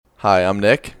Hi, I'm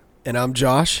Nick. And I'm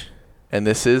Josh. And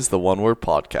this is the One Word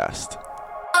Podcast.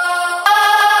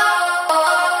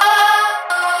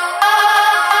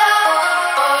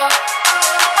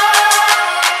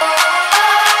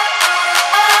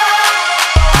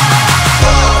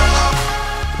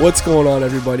 What's going on,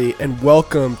 everybody, and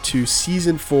welcome to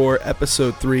Season 4,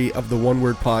 Episode 3 of the One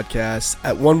Word Podcast.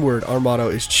 At One Word, our motto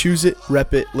is choose it,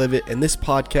 rep it, live it, and this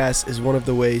podcast is one of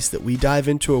the ways that we dive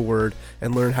into a word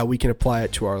and learn how we can apply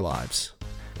it to our lives.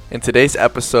 In today's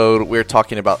episode, we're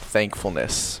talking about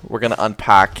thankfulness. We're going to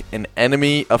unpack an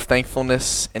enemy of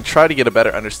thankfulness and try to get a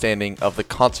better understanding of the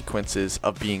consequences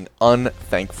of being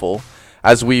unthankful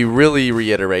as we really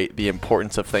reiterate the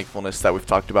importance of thankfulness that we've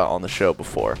talked about on the show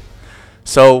before.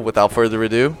 So, without further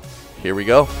ado, here we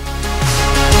go.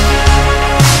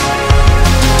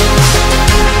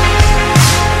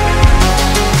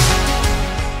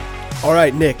 All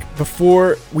right, Nick,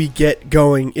 before we get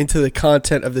going into the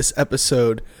content of this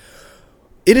episode,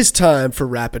 it is time for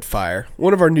Rapid Fire,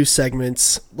 one of our new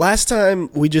segments. Last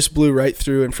time, we just blew right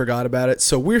through and forgot about it,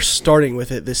 so we're starting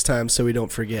with it this time so we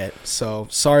don't forget. So,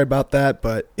 sorry about that,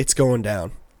 but it's going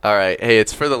down. All right. Hey,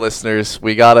 it's for the listeners.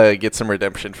 We got to get some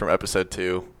redemption from episode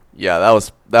 2. Yeah,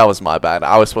 that was my bad.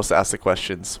 I was supposed to ask the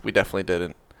questions. We definitely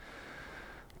didn't.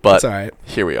 But it's all right.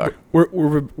 Here we are.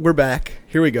 We're back.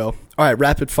 Here we go. All right,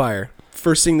 rapid fire.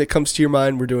 First thing that comes to your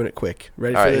mind, we're doing it quick.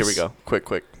 Ready for this? All right, here we go.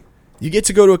 Quick. You get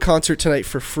to go to a concert tonight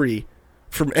for free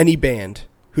from any band.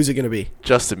 Who's it going to be?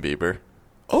 Justin Bieber.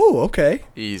 Oh, okay.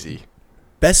 Easy.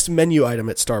 Best menu item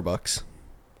at Starbucks?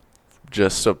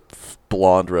 Just a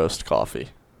blonde roast coffee.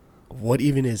 What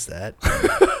even is that?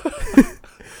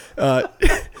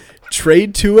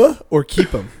 Trade Tua or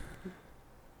keep him?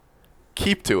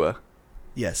 Keep Tua.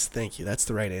 Yes, thank you. That's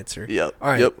the right answer. Yep. All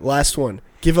right, Last one.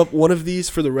 Give up one of these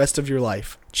for the rest of your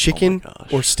life. Chicken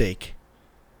or steak?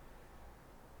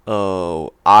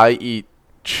 Oh, I eat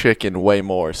chicken way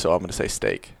more, so I'm going to say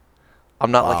steak.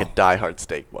 I'm not like a diehard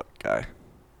steak guy.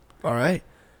 All right.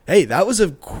 Hey, that was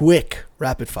a quick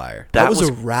rapid fire. That was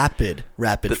a rapid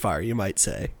fire, you might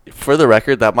say. For the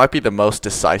record, that might be the most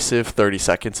decisive 30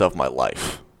 seconds of my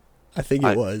life. I think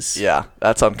it was. Yeah,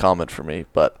 that's uncommon for me.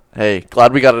 But, hey,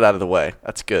 glad we got it out of the way.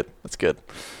 That's good.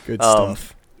 Good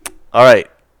stuff. All right.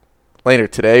 Later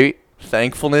today,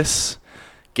 thankfulness,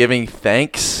 giving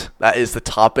thanks. That is the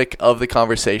topic of the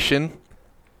conversation.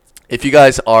 If you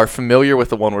guys are familiar with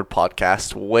the One Word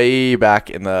Podcast, way back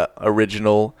in the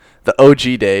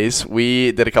OG days,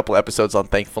 we did a couple episodes on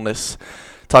thankfulness,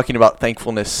 talking about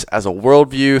thankfulness as a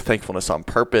worldview, thankfulness on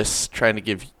purpose, trying to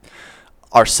give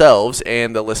ourselves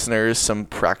and the listeners some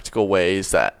practical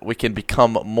ways that we can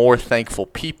become more thankful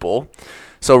people.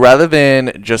 So rather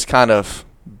than just kind of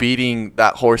beating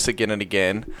that horse again and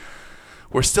again,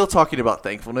 we're still talking about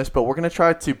thankfulness, but we're going to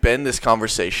try to bend this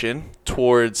conversation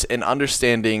towards an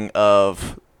understanding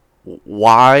of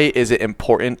why is it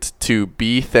important to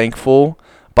be thankful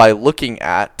by looking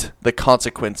at the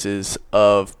consequences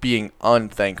of being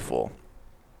unthankful.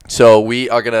 So we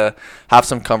are going to have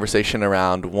some conversation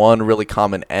around one really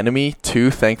common enemy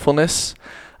to thankfulness.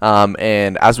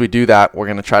 And as we do that, we're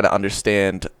going to try to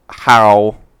understand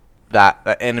how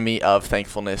that enemy of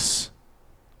thankfulness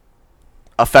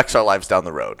affects our lives down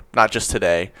the road, not just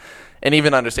today. And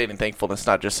even understanding thankfulness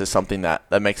not just as something that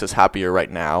makes us happier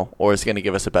right now or is going to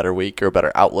give us a better week or a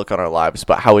better outlook on our lives,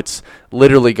 but how it's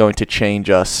literally going to change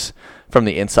us from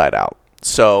the inside out.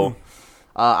 So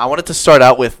I wanted to start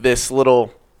out with this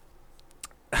little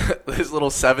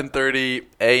 7:30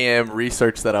 a.m.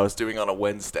 research that I was doing on a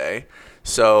Wednesday.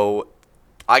 So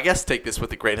I guess take this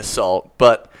with a grain of salt,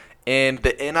 but in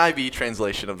the NIV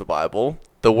translation of the Bible,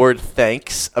 the word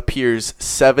thanks appears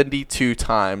 72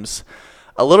 times,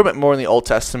 a little bit more in the Old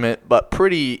Testament, but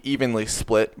pretty evenly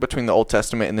split between the Old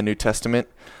Testament and the New Testament.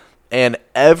 And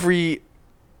every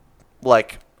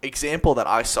example that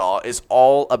I saw is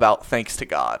all about thanks to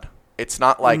God. It's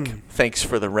not like thanks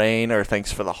for the rain or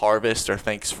thanks for the harvest or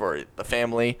thanks for the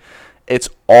family. It's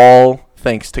all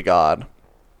thanks to God,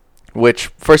 which,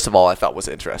 first of all, I thought was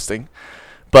interesting.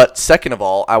 But second of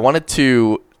all, I wanted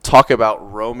to talk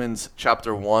about Romans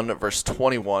chapter 1, verse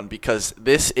 21, because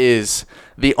this is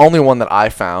the only one that I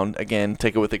found. Again,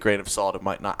 take it with a grain of salt. It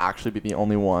might not actually be the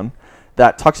only one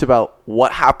that talks about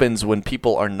what happens when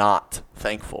people are not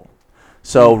thankful.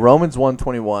 So Romans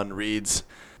 1:21 reads,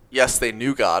 "Yes, they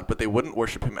knew God, but they wouldn't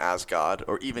worship him as God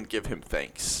or even give him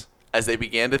thanks, as they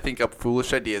began to think up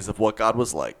foolish ideas of what God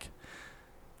was like.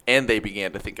 And they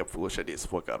began to think up foolish ideas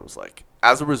of what God was like.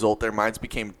 As a result, their minds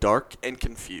became dark and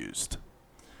confused."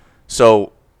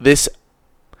 So this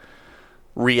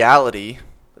reality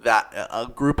that a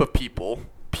group of people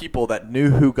people that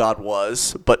knew who God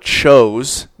was but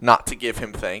chose not to give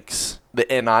him thanks. The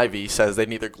NIV says they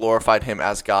neither glorified him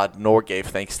as God nor gave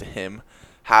thanks to him,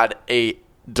 had a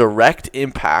direct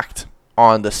impact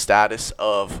on the status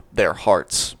of their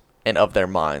hearts and of their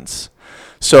minds.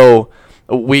 So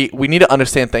we need to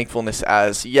understand thankfulness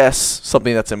as, yes,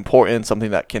 something that's important,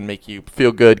 something that can make you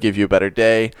feel good, give you a better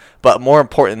day, but more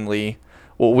importantly,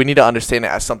 we need to understand it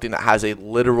as something that has a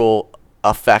literal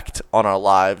effect on our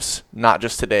lives, not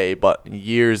just today, but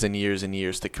years and years and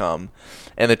years to come.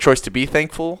 And the choice to be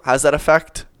thankful has that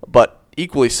effect, but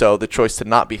equally so, the choice to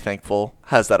not be thankful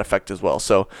has that effect as well.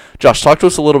 So, Josh, talk to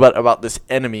us a little bit about this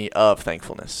enemy of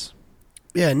thankfulness.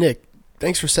 Yeah, Nick,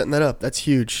 thanks for setting that up. That's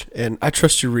huge. And I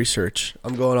trust your research.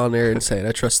 I'm going on there and saying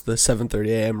I trust the 7:30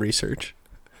 a.m. research.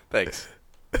 Thanks.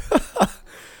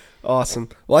 Awesome.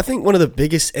 Well, I think one of the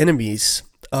biggest enemies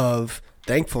of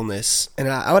thankfulness, and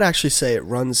I would actually say it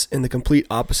runs in the complete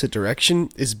opposite direction,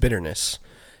 is bitterness.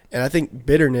 And I think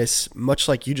bitterness, much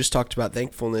like you just talked about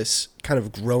thankfulness kind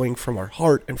of growing from our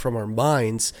heart and from our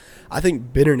minds, I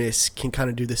think bitterness can kind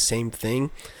of do the same thing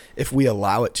if we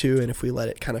allow it to and if we let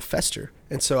it kind of fester.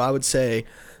 And so I would say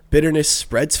bitterness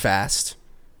spreads fast,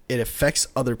 it affects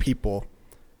other people,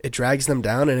 it drags them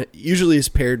down, and it usually is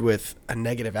paired with a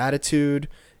negative attitude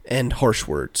and harsh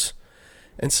words.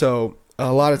 And so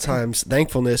a lot of times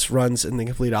thankfulness runs in the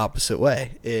complete opposite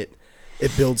way. It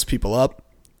builds people up.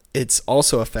 It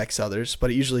also affects others,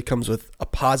 but it usually comes with a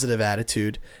positive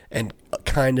attitude and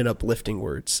kind and uplifting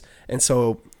words. And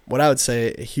so what I would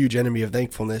say a huge enemy of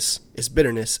thankfulness is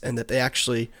bitterness, and that they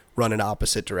actually run in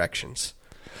opposite directions.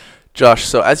 Josh,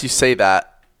 so as you say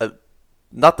that,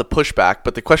 not the pushback,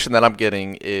 but the question that I'm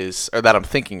getting is, or that I'm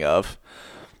thinking of,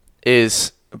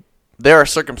 is there are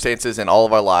circumstances in all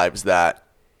of our lives that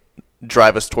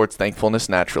drive us towards thankfulness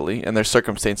naturally, and there's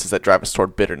circumstances that drive us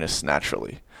toward bitterness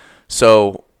naturally.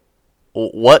 So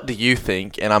what do you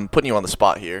think, and I'm putting you on the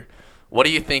spot here, what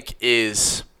do you think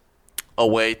is a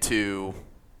way to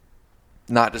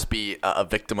not just be a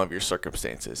victim of your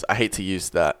circumstances? I hate to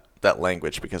use that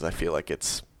language because I feel like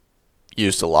it's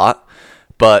used a lot,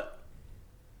 but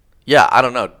yeah, I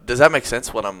don't know. Does that make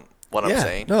sense what I'm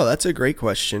saying? No, that's a great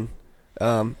question.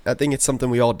 I think it's something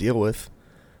we all deal with.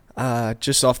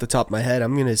 Just off the top of my head,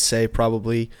 I'm going to say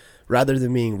probably rather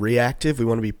than being reactive, we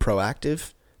want to be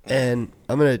proactive. And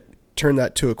I'm going to turn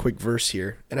that to a quick verse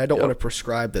here. And I don't want to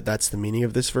prescribe that that's the meaning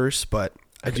of this verse, but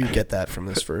I do get that from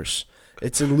this verse.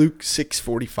 It's in Luke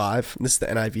 6:45. This is the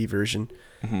NIV version.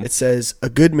 Mm-hmm. It says, "A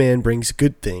good man brings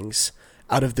good things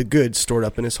out of the good stored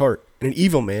up in his heart, and an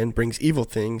evil man brings evil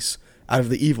things out of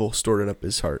the evil stored up in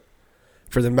his heart.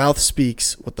 For the mouth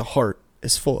speaks what the heart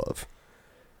is full of."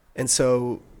 And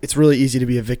so it's really easy to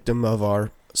be a victim of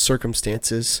our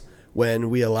circumstances when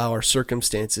we allow our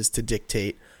circumstances to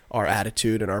dictate our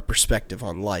attitude and our perspective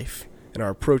on life and our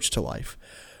approach to life.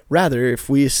 Rather, if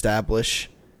we establish,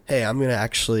 hey, I'm going to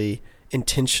actually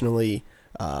intentionally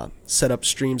set up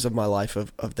streams of my life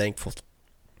of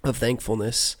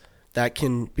thankfulness, that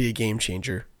can be a game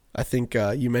changer. I think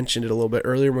you mentioned it a little bit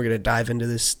earlier, and we're going to dive into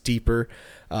this deeper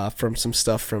from some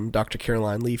stuff from Dr.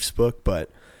 Caroline Leaf's book, but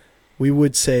we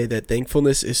would say that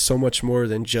thankfulness is so much more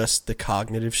than just the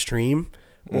cognitive stream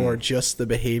or just the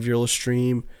behavioral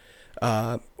stream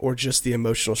or just the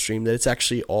emotional stream, that it's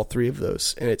actually all three of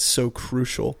those. And it's so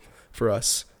crucial for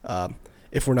us.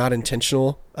 If we're not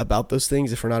intentional about those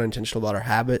things, if we're not intentional about our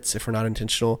habits, if we're not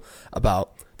intentional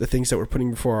about the things that we're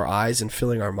putting before our eyes and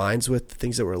filling our minds with, the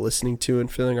things that we're listening to and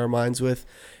filling our minds with,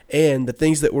 and the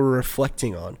things that we're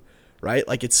reflecting on, right?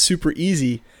 Like, it's super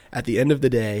easy at the end of the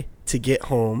day to get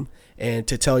home and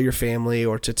to tell your family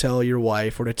or to tell your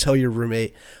wife or to tell your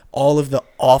roommate all of the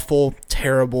awful,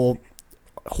 terrible,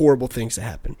 horrible things that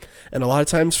happen. And a lot of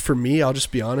times for me, I'll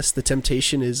just be honest, the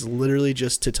temptation is literally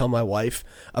just to tell my wife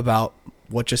about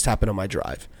what just happened on my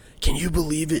drive. Can you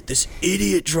believe it? This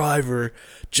idiot driver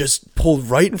just pulled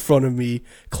right in front of me.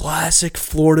 Classic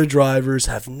Florida drivers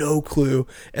have no clue.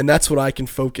 And that's what I can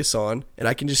focus on. And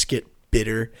I can just get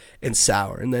bitter and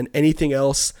sour. And then anything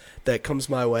else that comes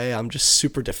my way, I'm just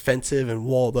super defensive and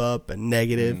walled up and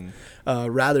negative,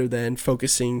 rather than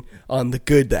focusing on the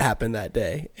good that happened that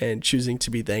day and choosing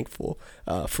to be thankful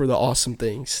for the awesome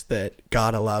things that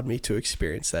God allowed me to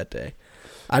experience that day.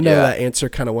 I know that answer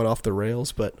kind of went off the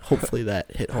rails, but hopefully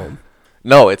that hit home.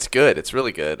 No, it's good. It's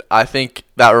really good. I think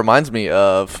that reminds me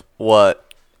of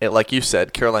like you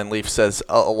said, Caroline Leaf says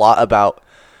a lot about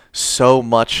so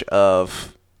much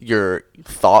of your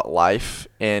thought life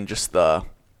and just the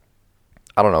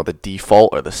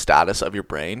default or the status of your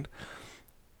brain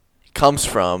comes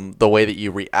from the way that you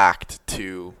react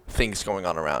to things going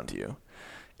on around you.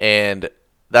 And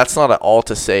that's not at all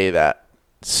to say that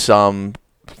some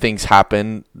things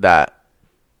happen that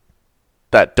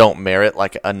don't merit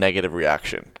like a negative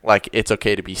reaction. Like, it's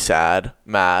okay to be sad,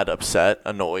 mad, upset,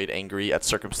 annoyed, angry at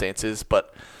circumstances,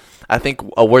 but I think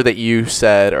a word that you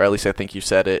said, or at least I think you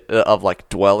said it, of like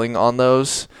dwelling on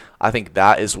those, I think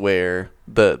that is where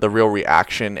the real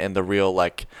reaction and the real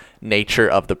like nature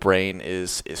of the brain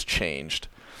is changed.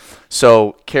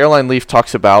 So Caroline Leaf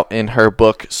talks about in her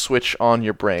book Switch on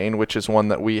Your Brain, which is one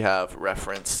that we have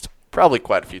referenced probably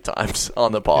quite a few times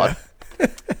on the pod. Yeah.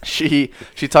 She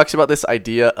talks about this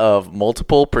idea of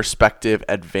multiple perspective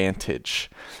advantage.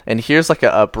 And here's like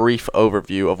a brief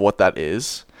overview of what that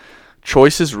is.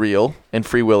 Choice is real and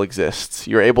free will exists.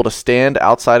 You're able to stand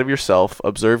outside of yourself,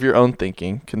 observe your own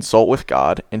thinking, consult with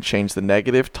God, and change the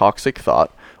negative, toxic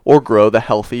thought or grow the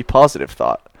healthy, positive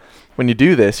thought. When you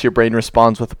do this, your brain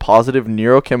responds with a positive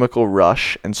neurochemical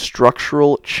rush and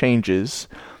structural changes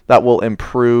that will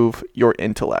improve your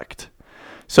intellect.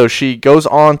 So she goes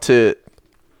on to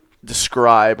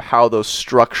describe how those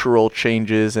structural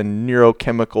changes and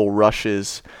neurochemical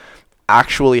rushes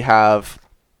actually have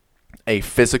a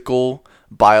physical,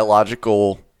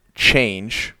 biological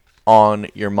change on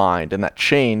your mind. And that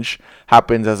change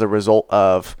happens as a result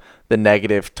of the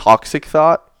negative, toxic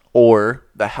thought or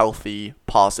the healthy,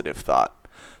 positive thought.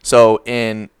 So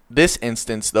in this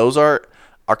instance, those are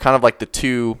kind of like the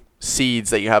two seeds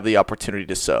that you have the opportunity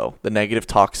to sow, the negative,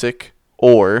 toxic,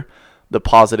 or the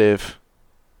positive,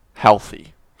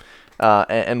 healthy.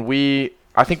 And we,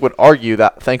 I think, would argue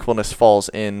that thankfulness falls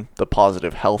in the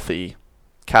positive, healthy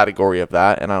category of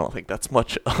that, and I don't think that's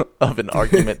much of an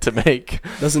argument to make.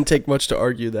 Doesn't take much to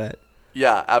argue that.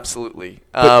 Yeah, absolutely.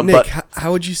 But Nick,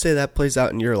 how would you say that plays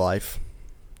out in your life?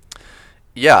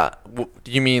 Yeah,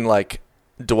 you mean like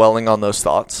dwelling on those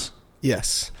thoughts?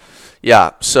 Yes.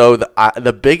 Yeah, so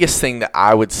the biggest thing that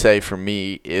I would say for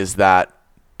me is that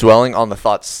dwelling on the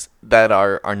thoughts that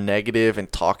are negative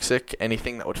and toxic,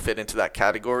 anything that would fit into that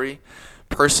category,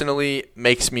 personally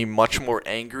makes me much more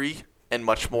angry and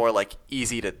much more like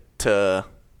easy to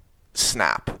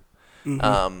snap.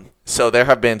 Mm-hmm. So there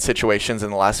have been situations in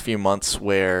the last few months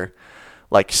where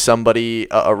like somebody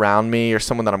around me or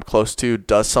someone that I'm close to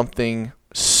does something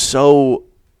so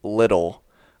little,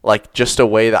 like just a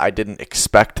way that I didn't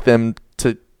expect them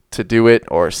to do it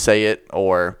or say it,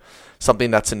 or something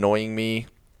that's annoying me,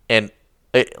 and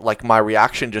like my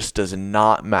reaction just does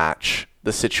not match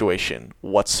the situation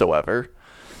whatsoever.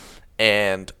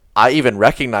 And I even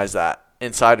recognize that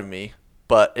inside of me,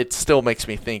 but it still makes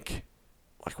me think,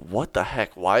 like, what the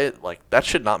heck? Why? Like, that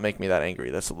should not make me that angry.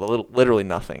 That's literally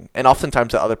nothing. And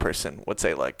oftentimes the other person would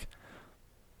say, like,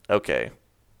 okay,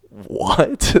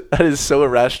 what? That is so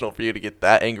irrational for you to get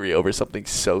that angry over something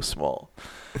so small.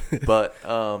 But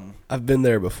I've been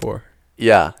there before.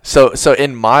 Yeah. So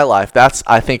in my life, that's,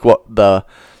 I think, what the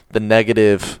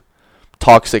negative,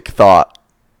 toxic thought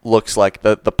looks like.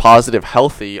 The positive,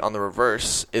 healthy on the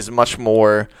reverse is much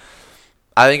more,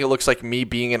 I think it looks like me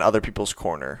being in other people's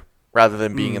corner rather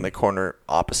than being in the corner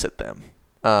opposite them.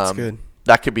 That's good.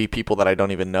 That could be people that I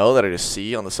don't even know that I just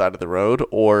see on the side of the road,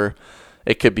 or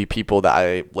it could be people that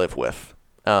I live with.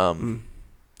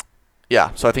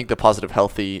 Yeah, so I think the positive,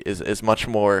 healthy is much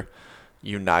more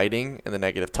uniting, and the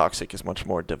negative, toxic is much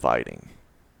more dividing.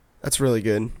 That's really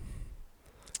good.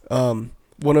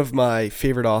 One of my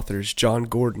favorite authors, John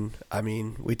Gordon, I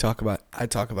talk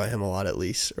about him a lot, at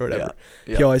least, or whatever.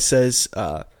 Yeah. He always says,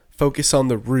 focus on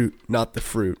the root, not the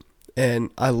fruit.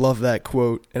 And I love that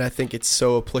quote, and I think it's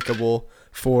so applicable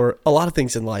for a lot of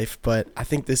things in life, but I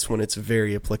think this one it's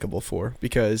very applicable for,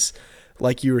 because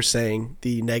like you were saying,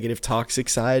 the negative, toxic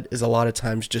side is a lot of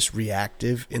times just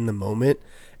reactive in the moment,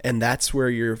 and that's where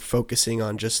you're focusing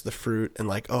on just the fruit and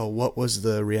like, oh, what was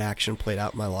the reaction played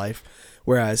out in my life?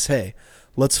 Whereas, hey,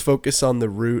 let's focus on the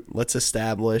root. Let's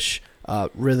establish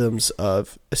rhythms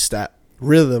of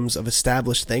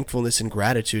established thankfulness and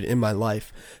gratitude in my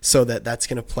life, so that that's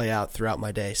going to play out throughout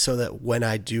my day, so that when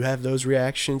I do have those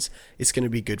reactions, it's going to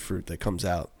be good fruit that comes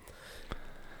out.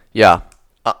 Yeah.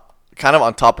 Kind of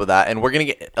on top of that, and we're going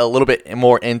to get a little bit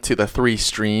more into the 3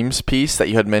 streams piece that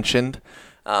you had mentioned,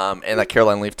 and that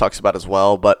Caroline Leaf talks about as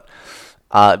well. But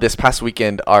this past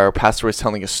weekend, our pastor was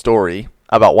telling a story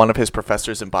about one of his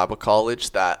professors in Bible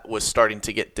college that was starting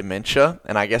to get dementia,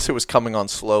 and I guess it was coming on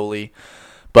slowly.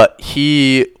 But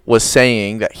he was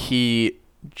saying that he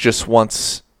just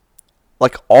wants,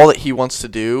 like, all that he wants to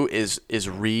do is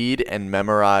read and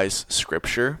memorize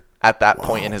scripture at that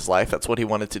point in his life. That's what he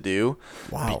wanted to do.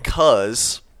 Wow.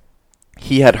 Because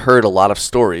he had heard a lot of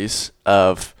stories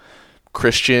of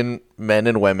Christian men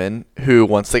and women who,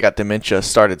 once they got dementia,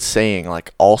 started saying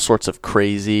like all sorts of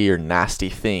crazy or nasty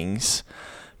things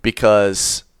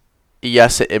because,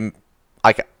 yes,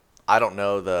 I don't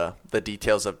know the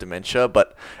details of dementia,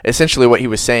 but essentially what he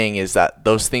was saying is that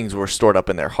those things were stored up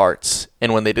in their hearts,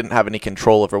 and when they didn't have any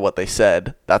control over what they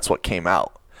said, that's what came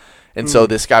out. And so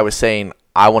this guy was saying,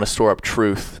 I want to store up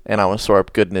truth and I want to store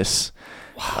up goodness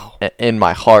in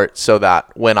my heart so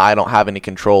that when I don't have any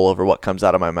control over what comes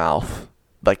out of my mouth,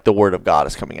 like the word of God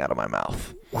is coming out of my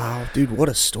mouth. Wow, dude, what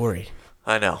a story.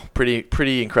 I know.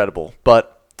 Pretty incredible.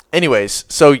 But anyways,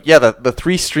 so yeah, the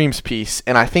three streams piece,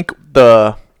 and I think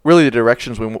the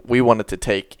directions we wanted to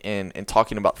take in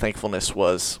talking about thankfulness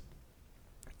was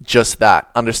just that,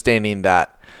 understanding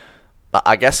that,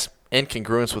 I guess, in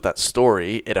congruence with that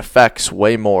story, it affects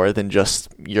way more than just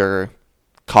your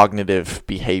cognitive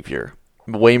behavior,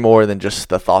 way more than just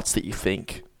the thoughts that you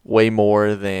think, way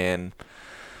more than,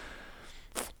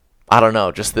 I don't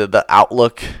know, just the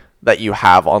outlook that you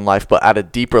have on life, but at a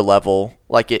deeper level,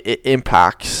 like it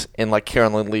impacts, and like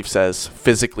Caroline Leaf says,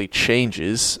 physically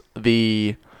changes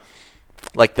the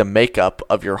makeup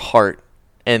of your heart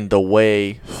and the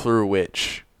way through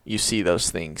which you see those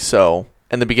things. So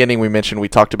in the beginning, we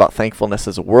talked about thankfulness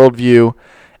as a worldview,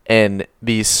 and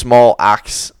these small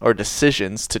acts or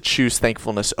decisions to choose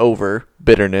thankfulness over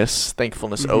bitterness,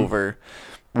 thankfulness over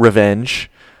revenge,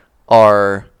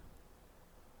 are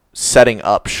setting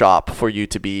up shop for you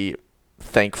to be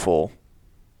thankful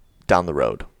down the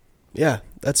road. Yeah,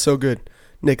 that's so good.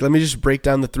 Nick, let me just break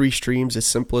down the three streams as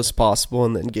simple as possible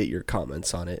and then get your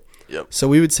comments on it. Yep. So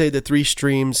we would say the three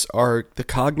streams are the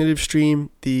cognitive stream,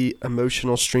 the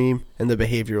emotional stream, and the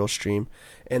behavioral stream.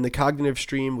 And the cognitive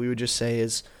stream, we would just say,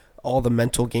 is all the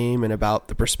mental game and about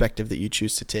the perspective that you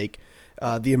choose to take.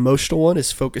 The emotional one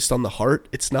is focused on the heart.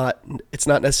 It's not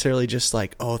necessarily just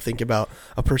like, oh, think about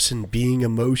a person being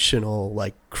emotional,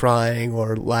 like crying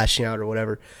or lashing out or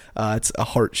whatever. It's a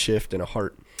heart shift and a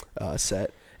heart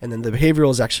set. And then the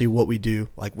behavioral is actually what we do,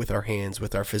 like with our hands,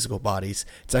 with our physical bodies.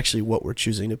 It's actually what we're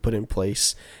choosing to put in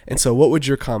place. And so what would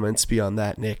your comments be on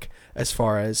that, Nick, as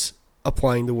far as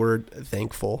applying the word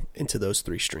thankful into those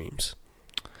three streams?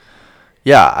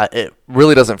 Yeah, it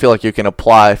really doesn't feel like you can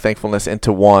apply thankfulness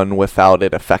into one without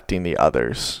it affecting the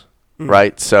others,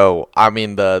 right? So, I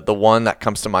mean, the one that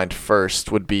comes to mind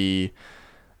first would be,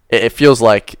 it feels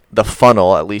like the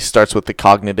funnel at least starts with the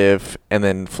cognitive and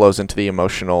then flows into the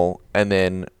emotional and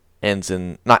then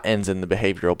not ends in the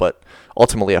behavioral, but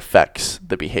ultimately affects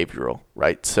the behavioral,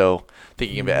 right? So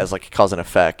thinking of it as like a cause and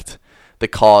effect, the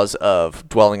cause of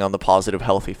dwelling on the positive,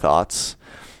 healthy thoughts,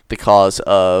 the cause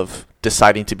of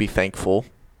deciding to be thankful,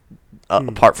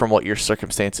 apart from what your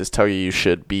circumstances tell you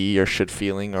should be or should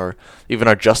feeling or even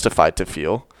are justified to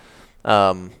feel,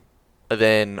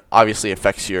 then obviously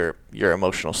affects your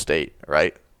emotional state,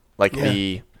 right? Like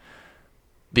the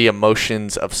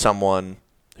emotions of someone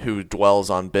who dwells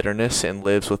on bitterness and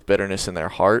lives with bitterness in their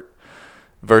heart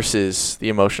versus the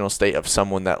emotional state of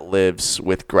someone that lives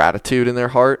with gratitude in their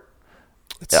heart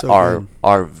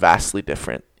are vastly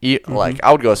different. Like,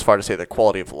 I would go as far to say the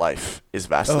quality of life is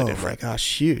vastly different. Oh my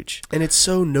gosh, huge. And it's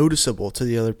so noticeable to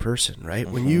the other person, right?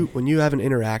 When you have an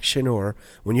interaction, or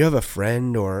when you have a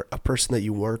friend or a person that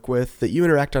you work with that you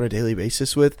interact on a daily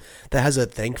basis with that has a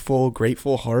thankful,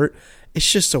 grateful heart,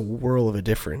 it's just a world of a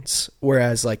difference.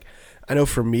 Whereas, like, I know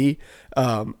for me,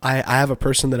 I have a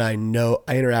person that I know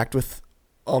I interact with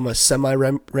on a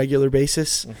semi-regular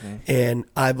basis, and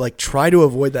I like try to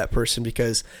avoid that person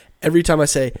because every time I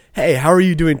say, hey, how are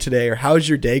you doing today? Or how's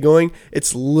your day going?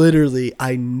 It's literally,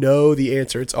 I know the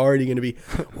answer. It's already going to be,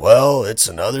 well, it's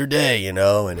another day, and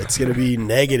it's going to be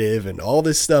negative and all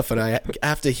this stuff. And I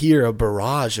have to hear a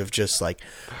barrage of just like,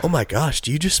 oh my gosh,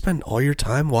 do you just spend all your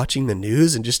time watching the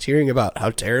news and just hearing about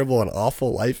how terrible and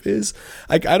awful life is?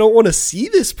 Like, I don't want to see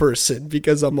this person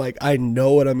because I'm like, I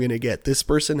know what I'm going to get. This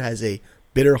person has a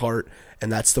bitter heart,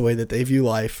 and that's the way that they view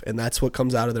life, and that's what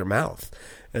comes out of their mouth.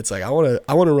 It's like I want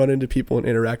to run into people and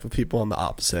interact with people on the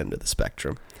opposite end of the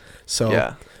spectrum.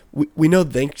 So we know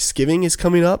Thanksgiving is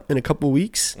coming up in a couple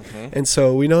weeks, and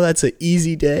so we know that's an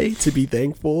easy day to be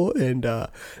thankful, and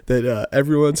that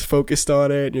everyone's focused on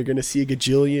it. And you're going to see a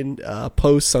gajillion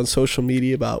posts on social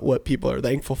media about what people are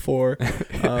thankful for.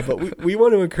 But we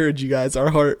want to encourage you guys. Our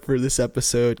heart for this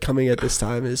episode coming at this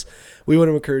time is we want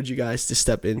to encourage you guys to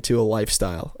step into a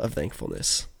lifestyle of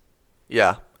thankfulness.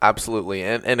 Yeah. Absolutely.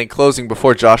 And in closing,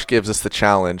 before Josh gives us the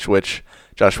challenge, which,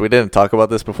 Josh, we didn't talk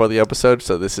about this before the episode,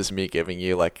 so this is me giving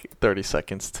you like 30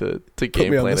 seconds to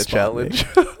game plan a challenge.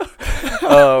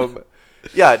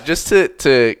 Just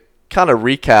to kind of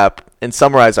recap and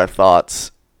summarize our thoughts,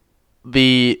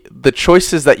 the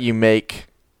choices that you make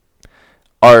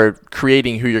are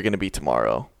creating who you're going to be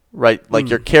tomorrow, right? Like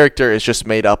your character is just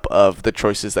made up of the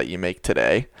choices that you make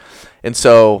today. And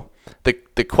so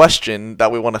the question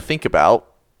that we want to think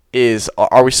about is,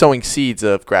 are we sowing seeds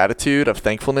of gratitude, of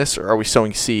thankfulness, or are we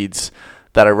sowing seeds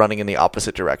that are running in the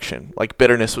opposite direction? Like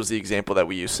bitterness was the example that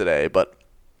we used today, but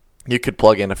you could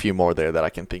plug in a few more there that I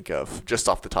can think of just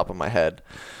off the top of my head.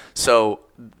 So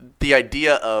the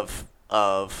idea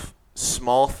of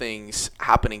small things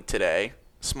happening today,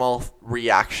 small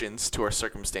reactions to our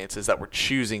circumstances that we're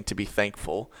choosing to be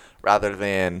thankful rather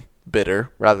than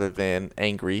bitter, rather than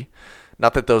angry.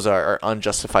 Not that those are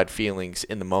unjustified feelings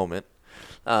in the moment.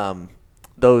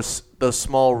 Those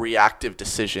small reactive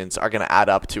decisions are going to add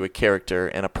up to a character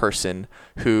and a person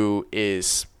who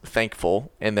is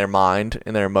thankful in their mind,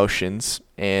 in their emotions,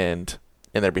 and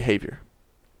in their behavior.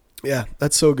 Yeah,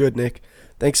 that's so good, Nick.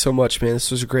 Thanks so much, man. This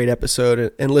was a great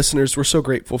episode. And listeners, we're so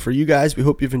grateful for you guys. We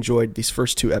hope you've enjoyed these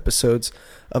first 2 episodes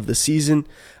of the season.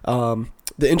 The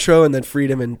intro and then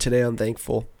freedom, and today I'm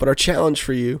thankful. But our challenge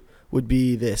for you would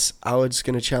be this. I was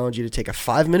going to challenge you to take a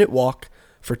 5-minute walk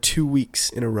for 2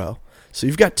 weeks in a row. So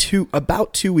you've got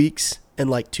about 2 weeks and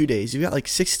like 2 days. You've got like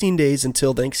 16 days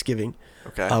until Thanksgiving.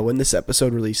 Okay. When this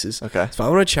episode releases. Okay. So I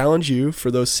want to challenge you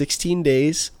for those 16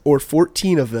 days or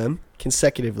 14 of them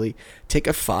consecutively, take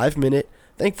a 5-minute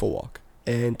thankful walk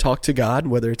and talk to God,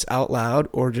 whether it's out loud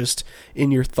or just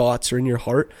in your thoughts or in your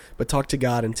heart, but talk to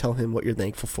God and tell him what you're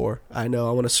thankful for. I know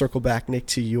I want to circle back, Nick,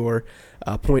 to your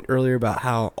point earlier about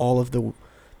how all of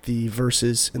the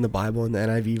verses in the Bible in the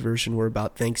NIV version were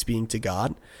about thanks being to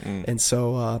God. And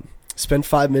so spend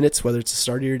 5 minutes, whether it's the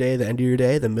start of your day, the end of your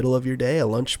day, the middle of your day, a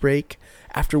lunch break,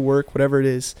 after work, whatever it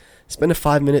is. Spend a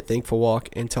 5-minute thankful walk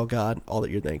and tell God all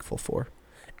that you're thankful for.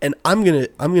 And I'm gonna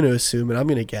assume and I'm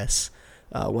gonna guess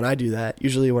when I do that.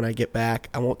 Usually when I get back,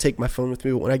 I won't take my phone with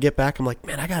me. But when I get back, I'm like,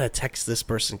 man, I gotta text this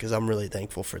person because I'm really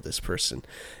thankful for this person.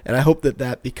 And I hope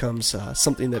that becomes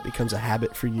something that becomes a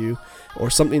habit for you, or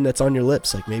something that's on your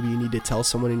lips. Like maybe you need to tell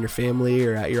someone in your family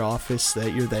or at your office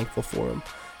that you're thankful for them.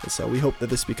 And so we hope that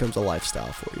this becomes a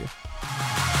lifestyle for you.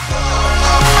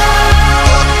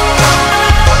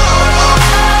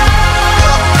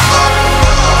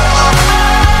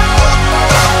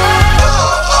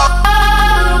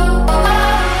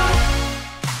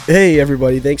 Hey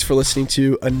everybody, thanks for listening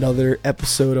to another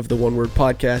episode of the One Word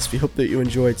Podcast. We hope that you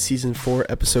enjoyed Season 4,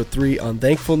 Episode 3 on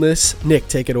thankfulness. Nick,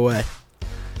 take it away.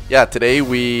 Yeah, today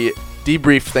we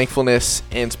debriefed thankfulness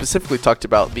and specifically talked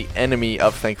about the enemy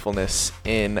of thankfulness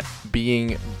in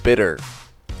being bitter.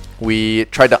 We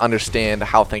tried to understand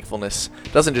how thankfulness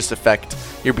doesn't just affect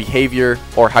your behavior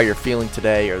or how you're feeling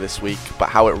today or this week, but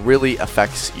how it really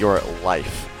affects your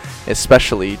life,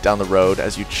 especially down the road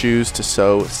as you choose to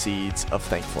sow seeds of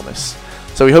thankfulness.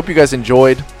 So we hope you guys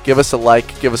enjoyed. Give us a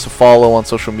like, give us a follow on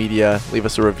social media, leave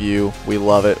us a review. We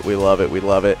love it, we love it, we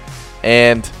love it.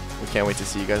 And we can't wait to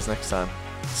see you guys next time.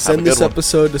 Send this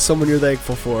episode to someone you're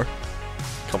thankful for.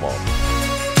 Come on.